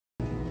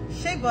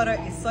Shea butter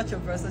is such a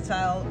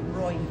versatile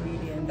raw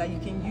ingredient that you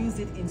can use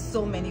it in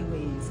so many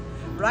ways.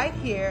 Right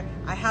here,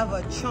 I have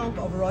a chunk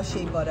of raw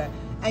shea butter,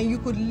 and you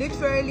could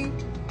literally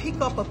pick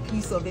up a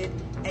piece of it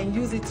and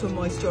use it to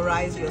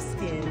moisturize your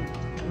skin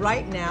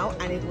right now,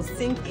 and it will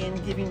sink in,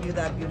 giving you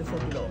that beautiful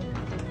glow.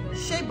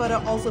 Shea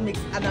butter also makes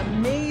an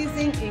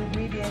amazing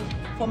ingredient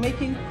for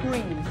making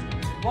creams.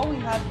 What we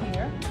have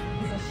here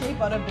is a shea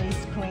butter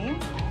based cream,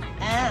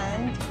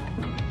 and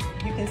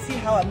you can see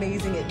how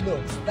amazing it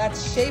looks.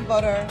 That's shea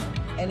butter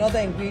and other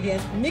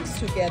ingredients mixed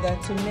together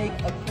to make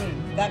a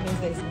cream. That means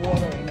there's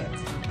water in it.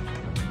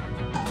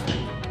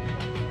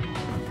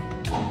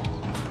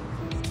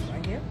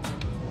 Right here.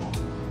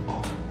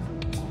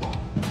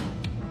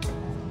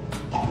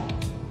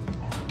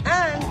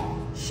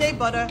 And shea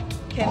butter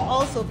can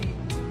also be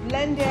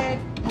blended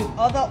with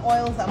other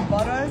oils and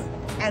butters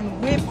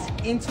and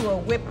whipped into a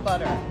whipped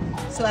butter.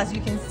 So as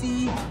you can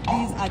see,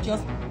 these are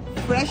just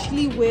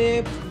freshly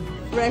whipped,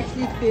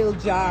 freshly filled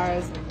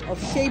jars of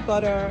shea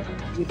butter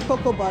with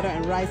cocoa butter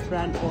and rice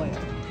bran oil.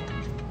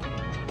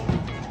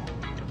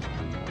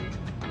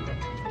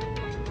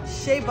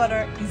 Shea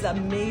butter is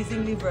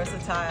amazingly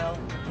versatile.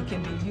 It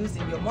can be used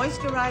in your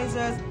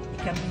moisturizers, it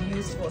can be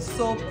used for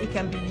soap, it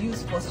can be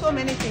used for so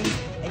many things,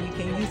 and you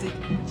can use it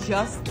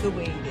just the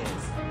way it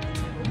is.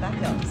 That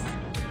helps.